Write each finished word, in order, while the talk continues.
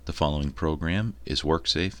following program is work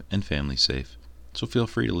safe and family safe, so feel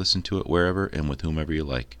free to listen to it wherever and with whomever you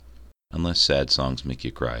like, unless sad songs make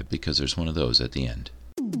you cry, because there's one of those at the end.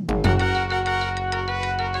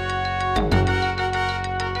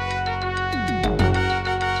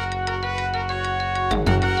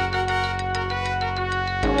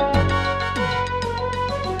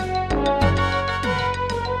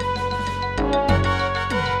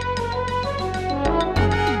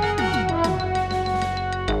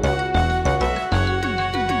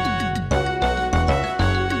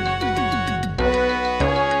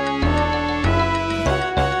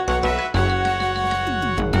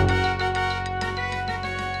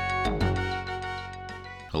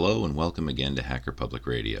 Hello and welcome again to Hacker Public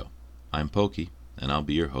Radio. I'm Pokey, and I'll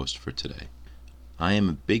be your host for today. I am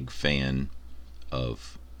a big fan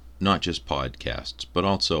of not just podcasts, but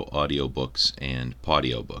also audiobooks and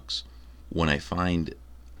podiobooks. When I find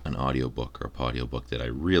an audiobook or a podiobook that I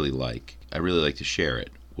really like to share it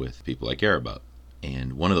with people I care about.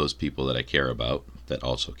 And one of those people that I care about, that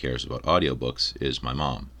also cares about audiobooks, is my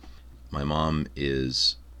mom. My mom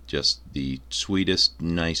is just the sweetest,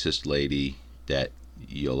 nicest lady that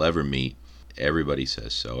you'll ever meet. Everybody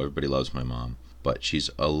says so. Everybody loves my mom. But she's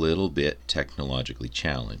a little bit technologically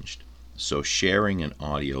challenged. So sharing an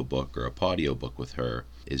audiobook or a podiobook with her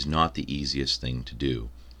is not the easiest thing to do.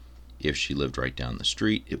 If she lived right down the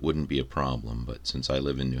street, it wouldn't be a problem. But since I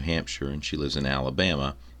live in New Hampshire and she lives in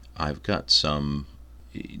Alabama, I've got just a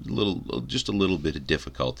little bit of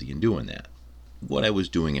difficulty in doing that. What I was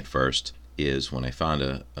doing at first is when I found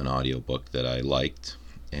an audiobook that I liked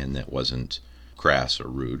and that wasn't crass or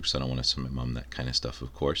rude, because I don't want to send my mom that kind of stuff,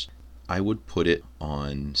 of course, I would put it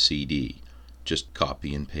on CD. Just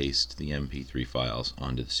copy and paste the MP3 files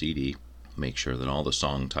onto the CD, make sure that all the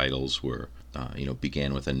song titles were,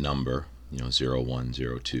 began with a number, 01,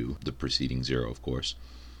 02, the preceding 0, of course,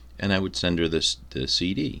 and I would send her the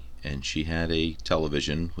CD, and she had a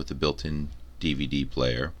television with a built-in DVD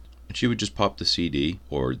player, and she would just pop the CD,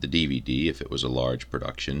 or the DVD if it was a large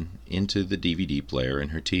production, into the DVD player in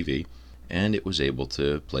her TV, and it was able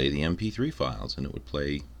to play the MP3 files, and it would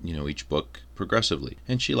play, each book progressively.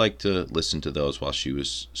 And she liked to listen to those while she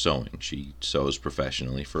was sewing. She sews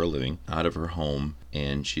professionally for a living out of her home,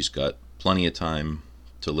 and she's got plenty of time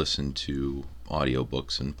to listen to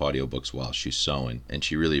audiobooks and podiobooks while she's sewing, and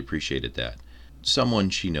she really appreciated that.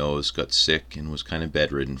 Someone she knows got sick and was kind of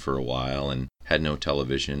bedridden for a while and had no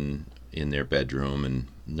television in their bedroom and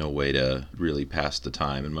no way to really pass the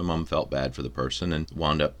time, and my mom felt bad for the person and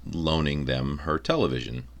wound up loaning them her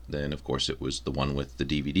television. Then of course it was the one with the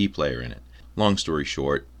DVD player in it. Long story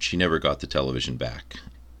short, she never got the television back,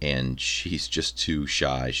 and she's just too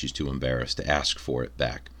shy, she's too embarrassed to ask for it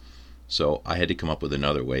back. So I had to come up with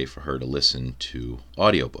another way for her to listen to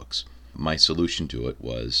audiobooks. My solution to it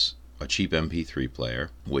was a cheap MP3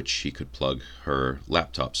 player, which she could plug her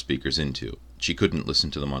laptop speakers into. She couldn't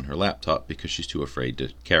listen to them on her laptop because she's too afraid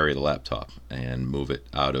to carry the laptop and move it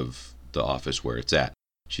out of the office where it's at.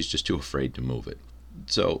 She's just too afraid to move it.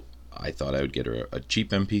 So I thought I would get her a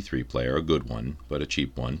cheap MP3 player, a good one, but a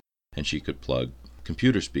cheap one, and she could plug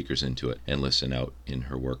computer speakers into it and listen out in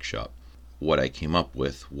her workshop. What I came up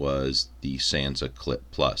with was the Sansa Clip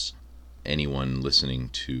Plus. Anyone listening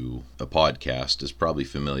to a podcast is probably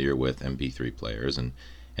familiar with MP3 players, and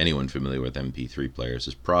anyone familiar with MP3 players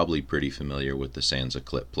is probably pretty familiar with the Sansa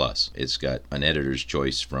Clip Plus. It's got an editor's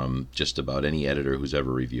choice from just about any editor who's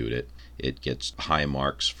ever reviewed it. It gets high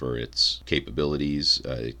marks for its capabilities.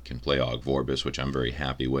 It can play Ogg Vorbis, which I'm very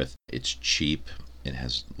happy with. It's cheap. It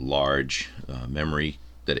has large memory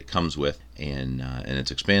that it comes with, and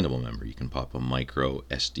it's expandable memory. You can pop a micro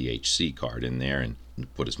SDHC card in there and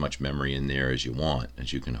put as much memory in there as you want,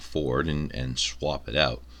 as you can afford, and swap it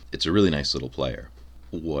out. It's a really nice little player.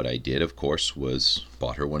 What I did, of course, was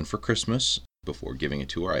bought her one for Christmas. Before giving it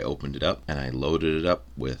to her, I opened it up and I loaded it up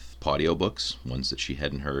with podiobooks, ones that she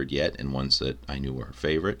hadn't heard yet and ones that I knew were her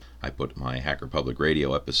favorite. I put my Hacker Public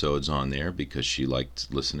Radio episodes on there because she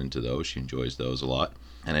liked listening to those. She enjoys those a lot.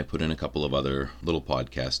 And I put in a couple of other little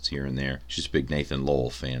podcasts here and there. She's a big Nathan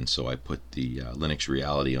Lowell fan, so I put the Linux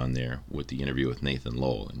Reality on there with the interview with Nathan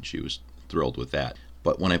Lowell, and she was thrilled with that.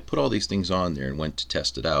 But when I put all these things on there and went to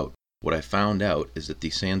test it out, what I found out is that the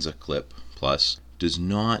Sansa Clip Plus does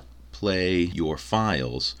not play your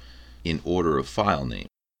files in order of file name.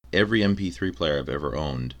 Every MP3 player I've ever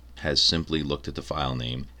owned has simply looked at the file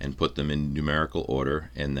name and put them in numerical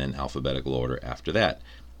order and then alphabetical order after that,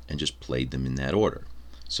 and just played them in that order.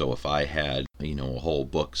 So if I had, a whole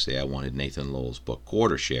book, say I wanted Nathan Lowell's book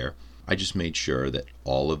Quarter Share, I just made sure that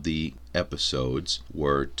all of the episodes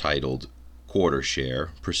were titled quarter share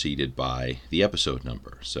preceded by the episode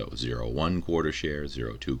number. So 01 quarter share,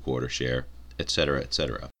 02 quarter share, etc.,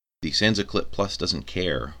 etc. The Sansa Clip Plus doesn't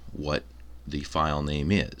care what the file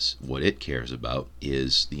name is. What it cares about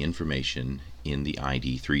is the information in the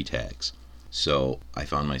ID3 tags. So I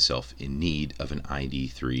found myself in need of an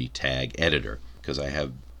ID3 tag editor because I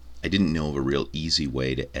didn't know of a real easy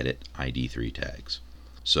way to edit ID3 tags.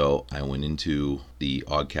 So I went into the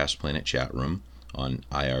Oddcast Planet chat room on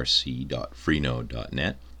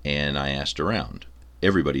irc.freenode.net and I asked around.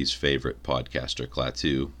 Everybody's favorite podcaster,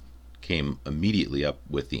 Kid3-qt, came immediately up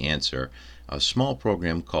with the answer, a small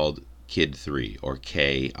program called Kid3 or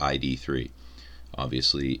KID3.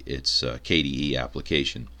 Obviously, it's a KDE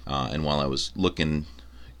application. And while I was looking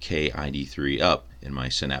KID3 up in my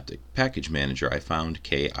Synaptic Package Manager, I found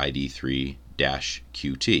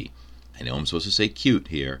KID3-qt. I know I'm supposed to say cute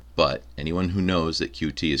here, but anyone who knows that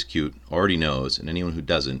Qt is cute already knows, and anyone who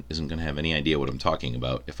doesn't isn't going to have any idea what I'm talking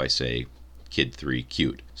about if I say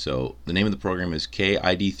Kid3-qt. So the name of the program is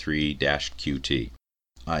KID3-qt.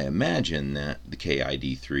 I imagine that the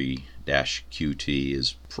KID3-qt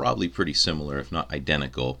is probably pretty similar, if not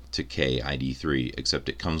identical, to KID3, except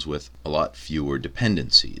it comes with a lot fewer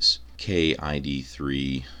dependencies.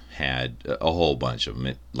 KID3 had a whole bunch of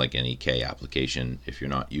them. Like any K application, if you're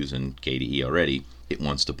not using KDE already, it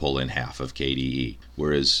wants to pull in half of KDE.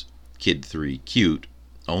 Whereas Kid3-qt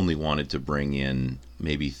only wanted to bring in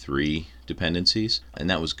maybe 3 dependencies, and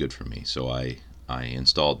that was good for me, so I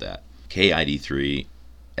installed that. KID3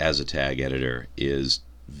 as a tag editor is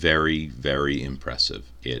very, very impressive.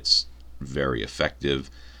 It's very effective.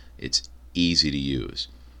 It's easy to use,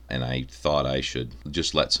 and I thought I should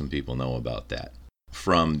just let some people know about that.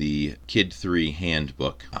 From the Kid3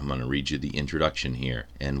 handbook, I'm going to read you the introduction here.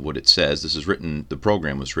 And what it says, the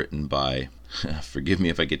program was written by, forgive me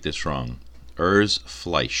if I get this wrong, Urs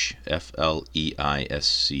Fleisch,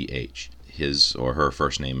 Fleisch. His or her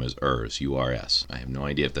first name is Urs, U-R-S. I have no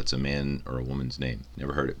idea if that's a man or a woman's name.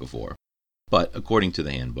 Never heard it before. But according to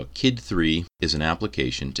the handbook, Kid3 is an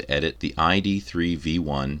application to edit the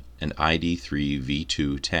ID3v1 and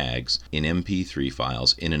ID3v2 tags in MP3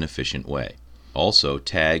 files in an efficient way. Also,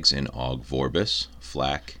 tags in OGG Vorbis,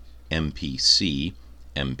 FLAC, MPC,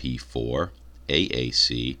 MP4,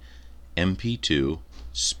 AAC, MP2,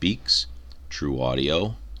 Speaks, True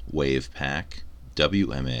Audio, WavePack,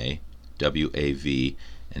 WMA, WAV,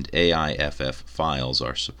 and AIFF files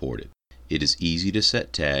are supported. It is easy to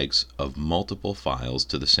set tags of multiple files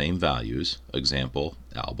to the same values, example,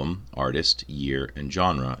 album, artist, year, and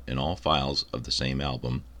genre in all files of the same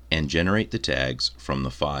album, and generate the tags from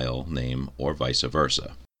the file name or vice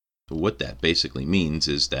versa. So what that basically means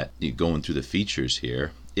is that going through the features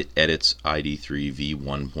here, it edits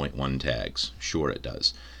ID3v1.1 tags. Sure it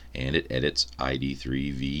does. And it edits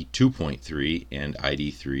ID3v2.3 and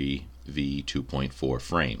ID3v2.4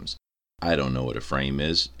 frames. I don't know what a frame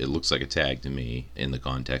is. It looks like a tag to me in the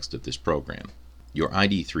context of this program. Your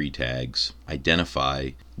ID3 tags identify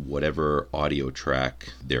whatever audio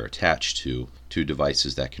track they're attached to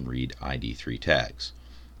devices that can read ID3 tags.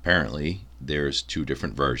 Apparently, there's 2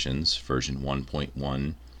 different versions, version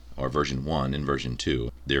 1.1 or version 1 and version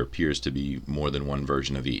 2. There appears to be more than one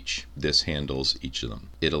version of each. This handles each of them.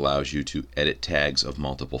 It allows you to edit tags of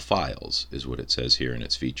multiple files, is what it says here in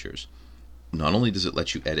its features. Not only does it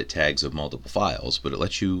let you edit tags of multiple files, but it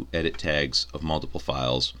lets you edit tags of multiple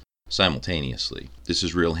files simultaneously. This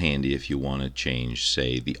is real handy if you want to change,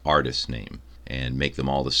 say, the artist name and make them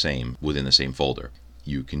all the same within the same folder.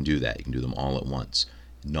 You can do that. You can do them all at once.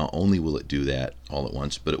 Not only will it do that all at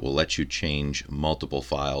once, but it will let you change multiple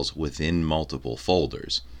files within multiple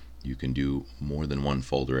folders. You can do more than one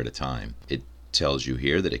folder at a time. It tells you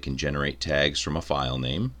here that it can generate tags from a file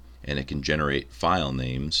name, and it can generate file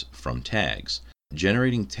names from tags.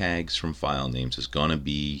 Generating tags from file names is going to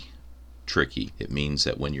be tricky. It means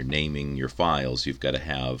that when you're naming your files, you've got to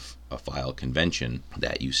have a file convention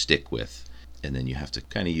that you stick with, and then you have to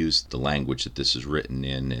kind of use the language that this is written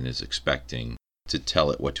in and is expecting to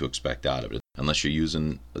tell it what to expect out of it. Unless you're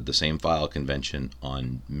using the same file convention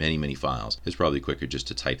on many, many files, it's probably quicker just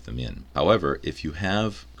to type them in. However, if you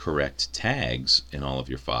have correct tags in all of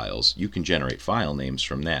your files, you can generate file names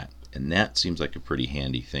from that. And that seems like a pretty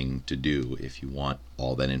handy thing to do if you want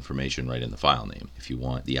all that information right in the file name. If you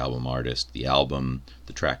want the album artist, the album,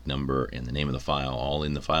 the track number, and the name of the file all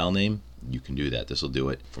in the file name, you can do that. This will do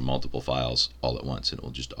it for multiple files all at once, and it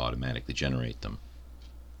will just automatically generate them.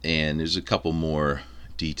 And there's a couple more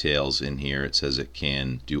details in here. It says it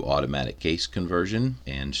can do automatic case conversion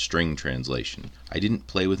and string translation. I didn't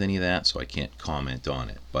play with any of that, so I can't comment on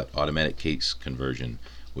it, but automatic case conversion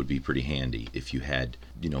would be pretty handy if you had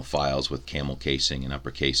files with camel casing and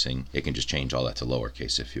upper casing, it can just change all that to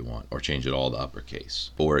lowercase if you want, or change it all to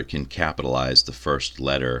uppercase. Or it can capitalize the first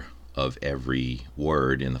letter of every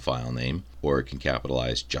word in the file name, or it can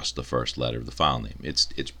capitalize just the first letter of the file name. It's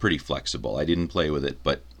pretty flexible. I didn't play with it,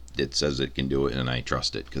 but it says it can do it, and I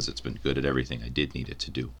trust it because it's been good at everything I did need it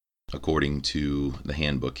to do. According to the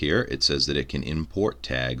handbook here, it says that it can import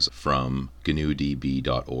tags from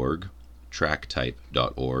GNUDB.org,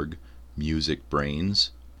 tracktype.org, MusicBrainz,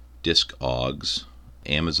 Discogs,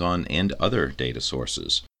 Amazon, and other data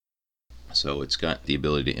sources. So it's got the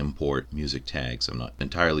ability to import music tags. I'm not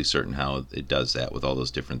entirely certain how it does that with all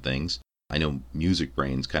those different things. I know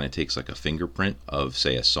MusicBrainz kind of takes like a fingerprint of,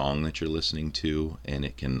 say, a song that you're listening to, and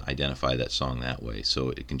it can identify that song that way.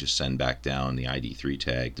 So it can just send back down the ID3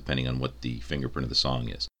 tag depending on what the fingerprint of the song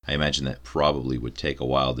is. I imagine that probably would take a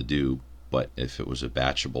while to do, but if it was a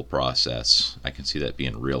batchable process, I can see that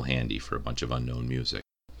being real handy for a bunch of unknown music.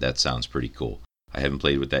 That sounds pretty cool. I haven't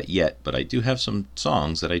played with that yet, but I do have some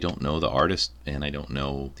songs that I don't know the artist and I don't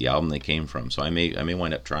know the album they came from, so I may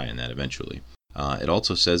wind up trying that eventually. It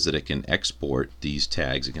also says that it can export these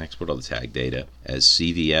tags. It can export all the tag data as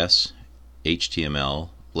CVS, HTML,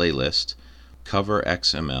 playlist, cover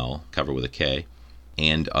XML, cover with a K,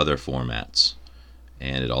 and other formats.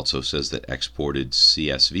 And it also says that exported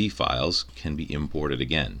CSV files can be imported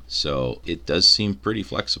again. So it does seem pretty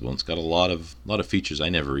flexible. It's got a lot of features I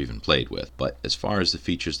never even played with. But as far as the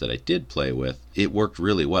features that I did play with, it worked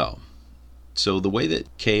really well. So the way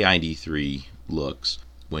that KID3 looks,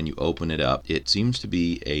 when you open it up, it seems to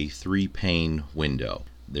be a 3-pane window.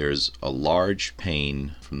 There's a large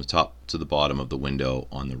pane from the top to the bottom of the window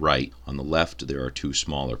on the right. On the left, there are 2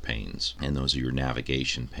 smaller panes, and those are your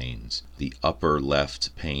navigation panes. The upper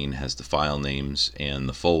left pane has the file names and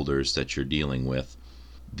the folders that you're dealing with.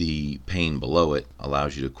 The pane below it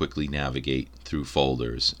allows you to quickly navigate through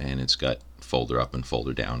folders, and it's got folder up and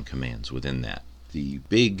folder down commands within that. The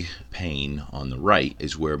big pane on the right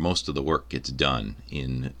is where most of the work gets done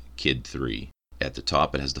in Kid3. At the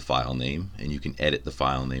top, it has the file name, and you can edit the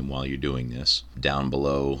file name while you're doing this. Down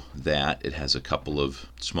below that, it has a couple of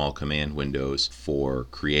small command windows for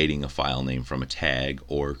creating a file name from a tag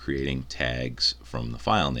or creating tags from the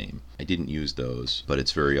file name. I didn't use those, but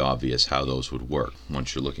it's very obvious how those would work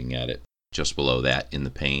once you're looking at it. Just below that in the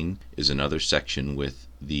pane is another section with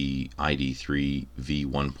the ID3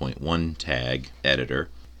 v1.1 tag editor,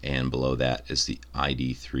 and below that is the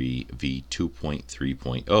ID3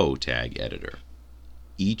 v2.3.0 tag editor.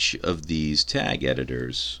 Each of these tag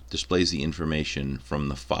editors displays the information from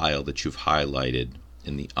the file that you've highlighted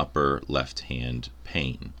in the upper left-hand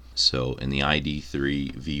pane. So in the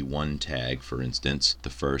ID3 v1 tag, for instance,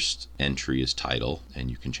 the first entry is title,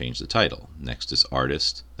 and you can change the title. Next is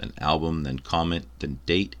artist, then album, then comment, then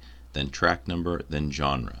date, then track number, then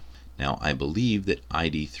genre. Now, I believe that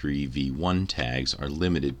ID3 v1 tags are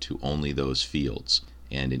limited to only those fields.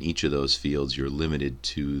 And in each of those fields, you're limited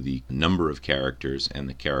to the number of characters and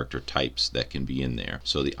the character types that can be in there.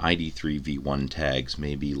 So the ID3 v1 tags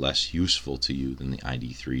may be less useful to you than the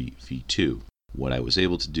ID3 v2. What I was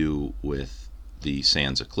able to do with the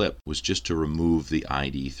Sansa clip was just to remove the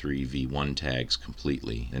ID3 v1 tags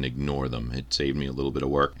completely and ignore them. It saved me a little bit of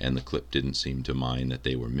work, and the clip didn't seem to mind that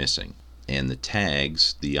they were missing. And the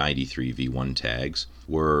tags, the ID3 v1 tags,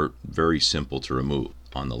 were very simple to remove.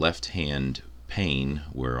 On the left-hand pane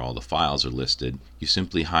where all the files are listed, you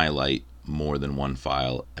simply highlight more than one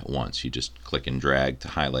file at once. You just click and drag to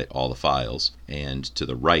highlight all the files, and to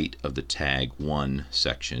the right of the tag 1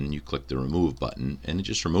 section you click the remove button and it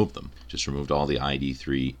just removed them. Just removed all the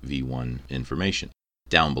ID3 v1 information.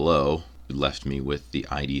 Down below it left me with the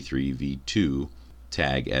ID3 v2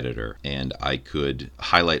 tag editor, and I could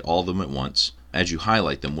highlight all of them at once. As you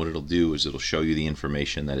highlight them, what it'll do is it'll show you the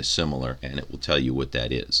information that is similar, and it will tell you what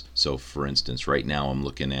that is. So for instance, right now I'm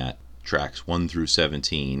looking at tracks 1 through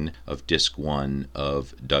 17 of disc 1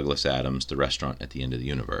 of Douglas Adams' The Restaurant at the End of the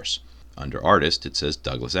Universe. Under artist, it says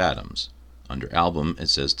Douglas Adams. Under album, it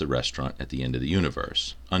says The Restaurant at the End of the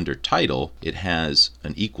Universe. Under title, it has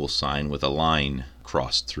an equal sign with a line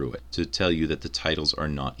crossed through it to tell you that the titles are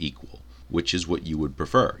not equal. Which is what you would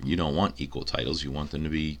prefer. You don't want equal titles. You want them to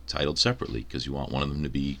be titled separately because you want one of them to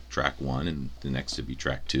be track 1 and the next to be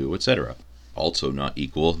track 2, etc. Also not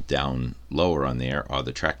equal, down lower on there, are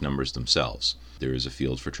the track numbers themselves. There is a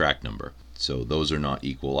field for track number. So those are not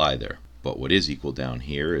equal either. But what is equal down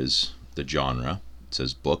here is the genre. It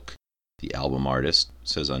says book. The album artist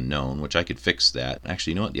says unknown, which I could fix that.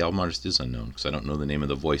 Actually, you know what? The album artist is unknown because I don't know the name of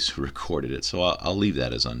the voice who recorded it, so I'll leave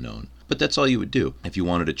that as unknown. But that's all you would do. If you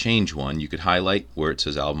wanted to change one, you could highlight where it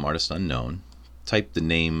says album artist unknown, type the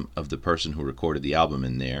name of the person who recorded the album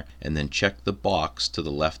in there, and then check the box to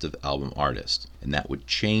the left of album artist. And that would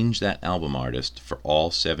change that album artist for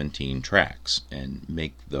all 17 tracks and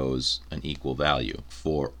make those an equal value.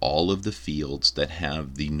 For all of the fields that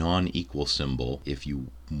have the non-equal symbol, if you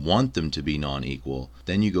want them to be non-equal,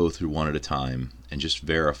 then you go through one at a time and just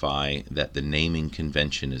verify that the naming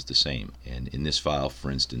convention is the same. And in this file, for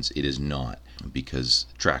instance, it is not, because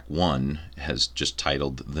track 1 has just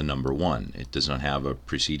titled the number 1. It does not have a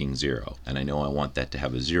preceding 0. And I know I want that to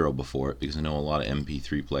have a 0 before it, because I know a lot of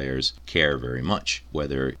MP3 players care very much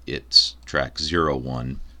whether it's track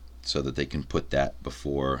 01, so that they can put that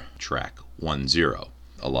before track 10.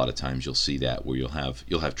 A lot of times you'll see that where you'll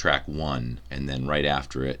have track 1, and then right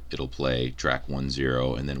after it it'll play track 10,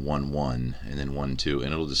 and then 11, and then 12,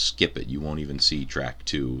 and it'll just skip it. You won't even see track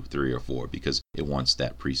 2, 3, or 4 because it wants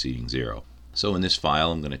that preceding 0. So in this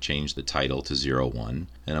file, I'm going to change the title to 01,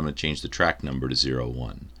 and I'm going to change the track number to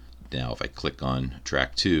 01. Now if I click on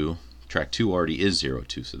track 2 already is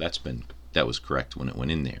 02, so that was correct when it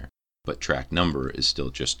went in there. But track number is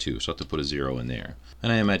still just 2, so I have to put a 0 in there.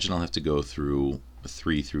 And I imagine I'll have to go through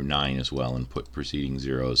 3 through 9 as well and put preceding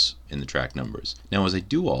zeros in the track numbers. Now as I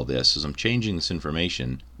do all this, as I'm changing this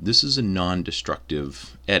information, this is a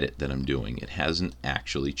non-destructive edit that I'm doing. It hasn't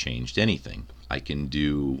actually changed anything. I can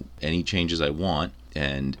do any changes I want,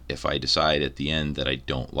 and if I decide at the end that I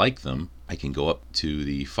don't like them, I can go up to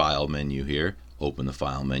the File menu here, open the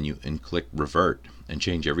File menu, and click Revert, and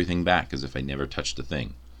change everything back as if I never touched a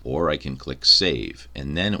thing. Or I can click Save,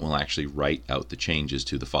 and then it will actually write out the changes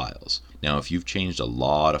to the files. Now if you've changed a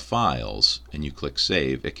lot of files and you click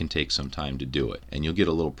Save, it can take some time to do it, and you'll get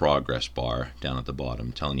a little progress bar down at the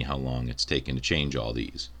bottom telling you how long it's taken to change all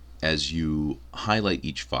these. As you highlight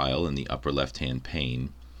each file in the upper left hand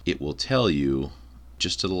pane, it will tell you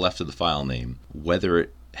just to the left of the file name whether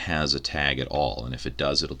it has a tag at all, and if it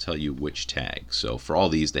does, it'll tell you which tag. So for all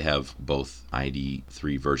these, they have both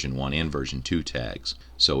ID3 version 1 and version 2 tags,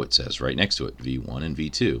 so it says right next to it V1 and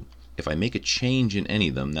V2. If I make a change in any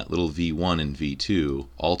of them, that little V1 and V2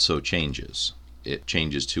 also changes. It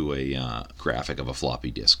changes to a graphic of a floppy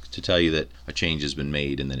disk to tell you that a change has been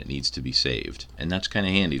made and that it needs to be saved. And that's kind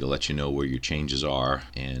of handy to let you know where your changes are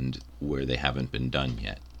and where they haven't been done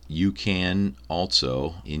yet. You can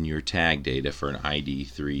also, in your tag data for an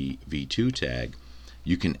ID3 V2 tag,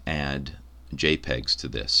 you can add JPEGs to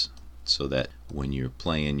this, so that when you're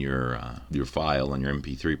playing your file on your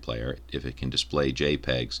MP3 player, if it can display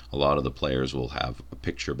JPEGs, a lot of the players will have a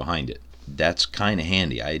picture behind it. That's kind of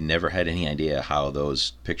handy. I never had any idea how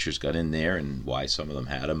those pictures got in there and why some of them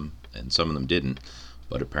had them and some of them didn't.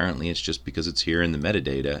 But apparently it's just because it's here in the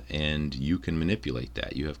metadata and you can manipulate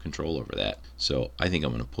that. You have control over that. So I think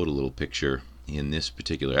I'm going to put a little picture in this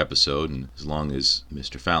particular episode, and as long as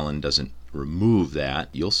Mr. Fallon doesn't remove that,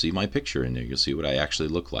 you'll see my picture in there. You'll see what I actually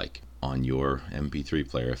look like on your MP3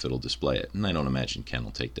 player if it'll display it. And I don't imagine Ken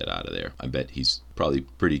will take that out of there. I bet he's probably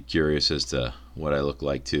pretty curious as to what I look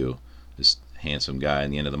like too. This handsome guy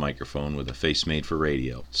on the end of the microphone with a face made for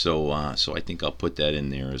radio. So I think I'll put that in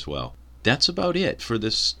there as well. That's about it for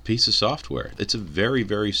this piece of software. It's a very,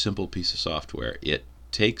 very simple piece of software. It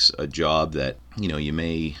takes a job that you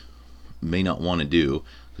may not want to do,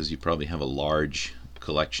 because you probably have a large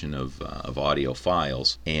collection of audio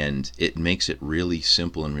files, and it makes it really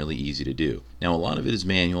simple and really easy to do. Now a lot of it is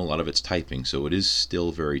manual, a lot of it's typing, so it is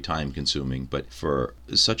still very time consuming, but for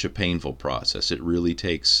such a painful process, it really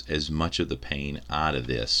takes as much of the pain out of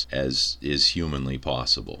this as is humanly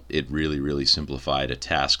possible. It really, really simplified a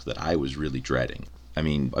task that I was really dreading. I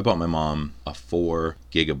mean, I bought my mom a 4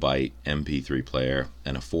 gigabyte MP3 player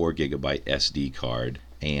and a 4 gigabyte SD card,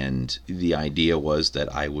 and the idea was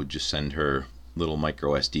that I would just send her little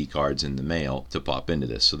micro SD cards in the mail to pop into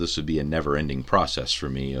this. So this would be a never-ending process for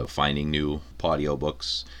me of finding new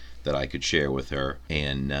audiobooks that I could share with her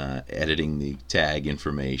and editing the tag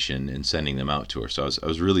information and sending them out to her. So I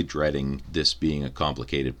was really dreading this being a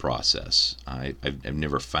complicated process. I've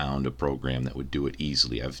never found a program that would do it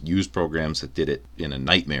easily. I've used programs that did it in a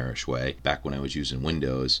nightmarish way. Back when I was using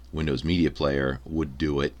Windows Media Player would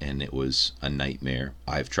do it, and it was a nightmare.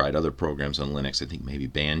 I've tried other programs on Linux. I think maybe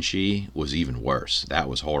Banshee was even worse. That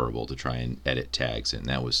was horrible to try and edit tags, and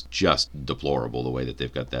that was just deplorable the way that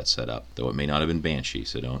they've got that set up. Though it may not have been Banshee,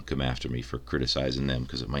 so don't come after me for criticizing them,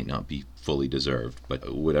 because it might not be fully deserved.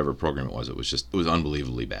 But whatever program it was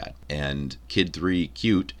unbelievably bad. And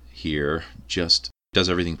Kid3-qt here just does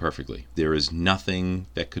everything perfectly. There is nothing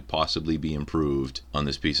that could possibly be improved on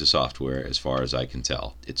this piece of software as far as I can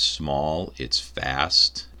tell. It's small, it's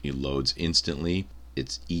fast, it loads instantly.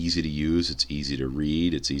 It's easy to use, it's easy to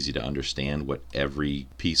read, it's easy to understand what every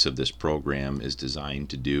piece of this program is designed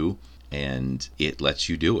to do, and it lets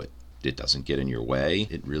you do it. It doesn't get in your way.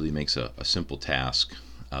 It really makes a simple task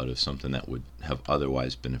out of something that would have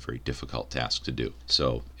otherwise been a very difficult task to do.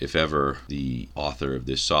 So if ever the author of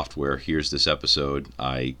this software hears this episode,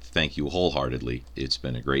 I thank you wholeheartedly. It's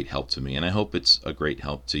been a great help to me, and I hope it's a great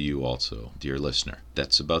help to you also, dear listener.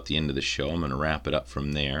 That's about the end of the show. I'm going to wrap it up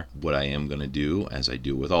from there. What I am going to do, as I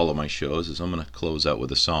do with all of my shows, is I'm going to close out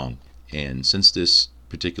with a song. And since this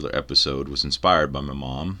particular episode was inspired by my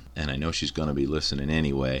mom, and I know she's going to be listening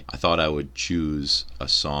anyway, I thought I would choose a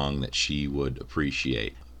song that she would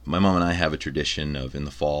appreciate. My mom and I have a tradition of, in the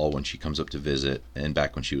fall when she comes up to visit, and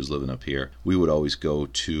back when she was living up here, we would always go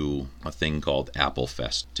to a thing called Apple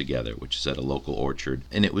Fest together, which is at a local orchard.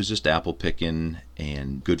 And it was just apple picking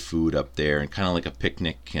and good food up there, and kind of like a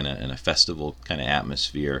picnic and a festival kind of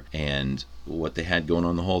atmosphere. And what they had going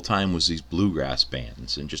on the whole time was these bluegrass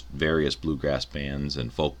bands, and just various bluegrass bands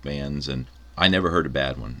and folk bands, and I never heard a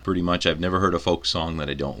bad one. Pretty much, I've never heard a folk song that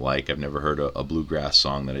I don't like. I've never heard a bluegrass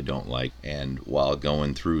song that I don't like. And while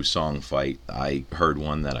going through Song Fight, I heard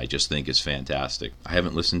one that I just think is fantastic. I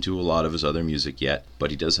haven't listened to a lot of his other music yet,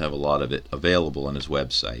 but he does have a lot of it available on his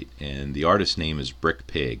website. And the artist's name is Brick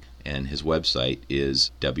Pig, and his website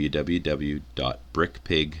is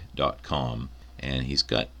www.brickpig.com. And he's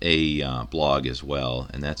got a blog as well,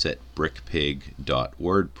 and that's at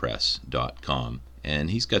brickpig.wordpress.com.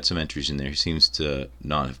 And he's got some entries in there. He seems to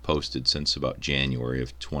not have posted since about January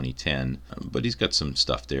of 2010, but he's got some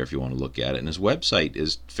stuff there if you want to look at it. And his website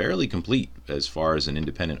is fairly complete as far as an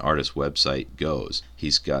independent artist website goes.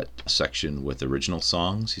 He's got a section with original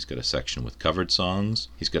songs. He's got a section with covered songs.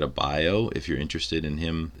 He's got a bio if you're interested in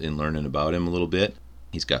him, in learning about him a little bit.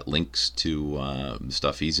 He's got links to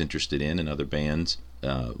stuff he's interested in and other bands.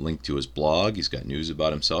 Link to his blog. He's got news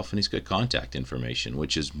about himself, and he's got contact information,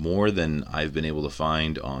 which is more than I've been able to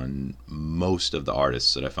find on most of the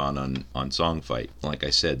artists that I found on Songfight. Like I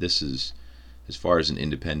said, this is, as far as an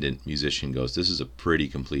independent musician goes, this is a pretty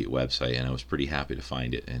complete website, and I was pretty happy to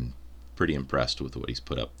find it and pretty impressed with what he's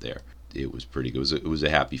put up there. It was pretty good. It was a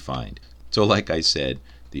happy find. So like I said,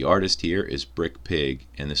 the artist here is Brick Pig,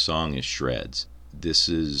 and the song is Shreds. This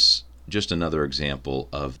is just another example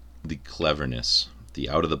of the cleverness, the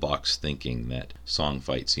out-of-the-box thinking that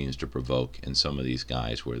Songfight seems to provoke in some of these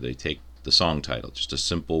guys, where they take the song title, just a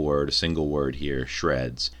simple word, a single word here,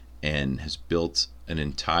 Shreds, and has built an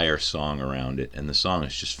entire song around it, and the song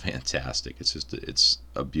is just fantastic. It's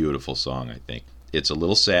a beautiful song, I think. It's a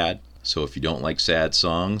little sad, so if you don't like sad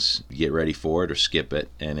songs, get ready for it or skip it.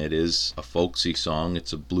 And it is a folksy song.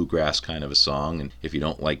 It's a bluegrass kind of a song, and if you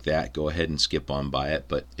don't like that, go ahead and skip on by it.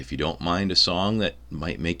 But if you don't mind a song that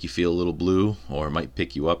might make you feel a little blue, or might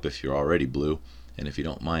pick you up if you're already blue, and if you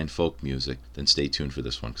don't mind folk music, then stay tuned for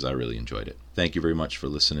this one, because I really enjoyed it. Thank you very much for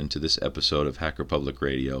listening to this episode of Hacker Public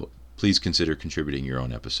Radio. Please consider contributing your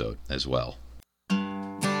own episode as well.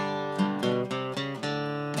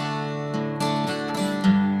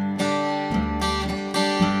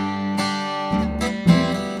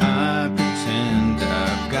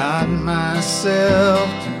 Myself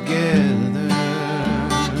together,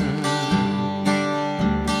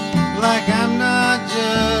 like I'm not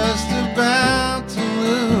just about to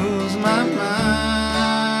lose my mind.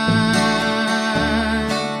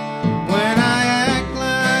 When I act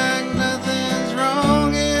like nothing's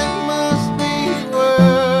wrong, it must be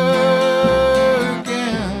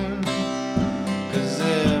working, 'cause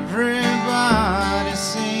everybody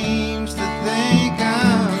seems to think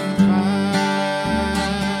I'm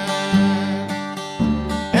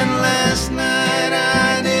last night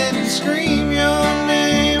I didn't scream your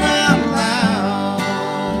name out loud.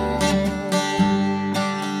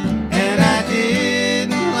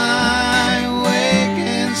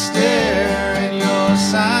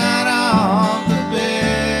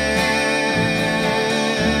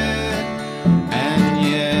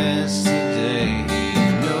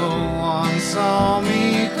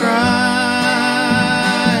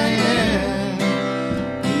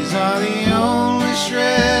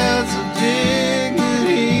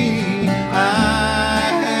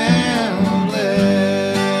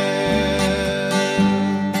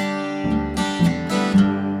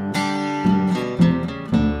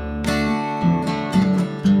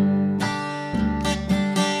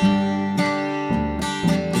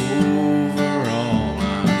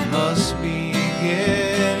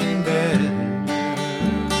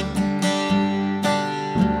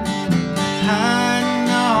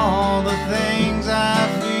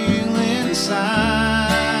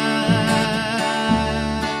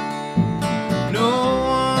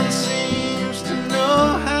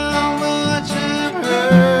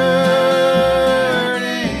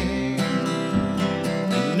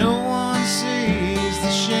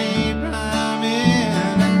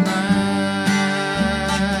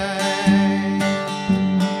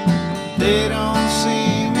 They don't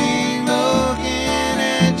see me looking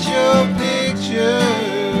at your pictures.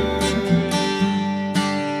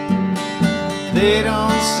 They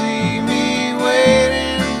don't see me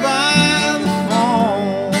waiting by the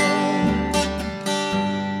phone.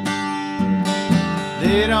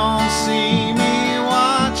 They don't see me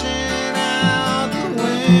watching out the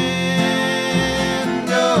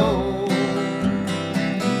window.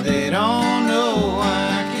 They don't know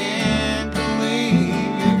I can't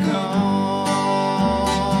believe you're gone.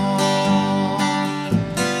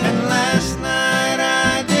 And last night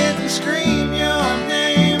I didn't scream your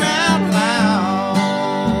name out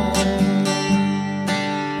loud,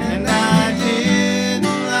 and I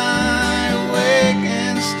didn't lie awake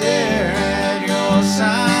and stare at your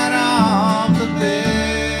side of the bed.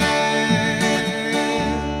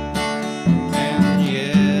 And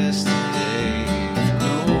yesterday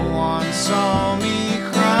no one saw me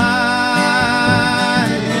crying.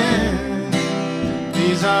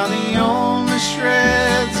 These are the only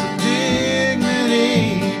shreds of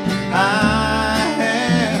dignity I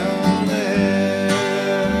have left.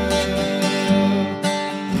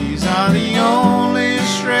 These are the only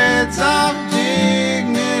shreds of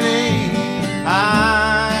dignity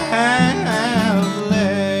I have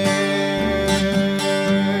left.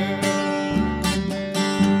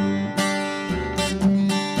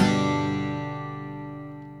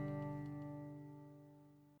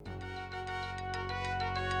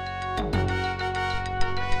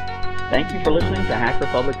 Thank you for listening to Hacker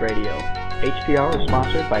Public Radio. HPR is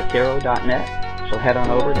sponsored by Caro.net, so head on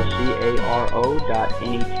over to caro.net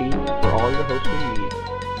for all your hosting needs.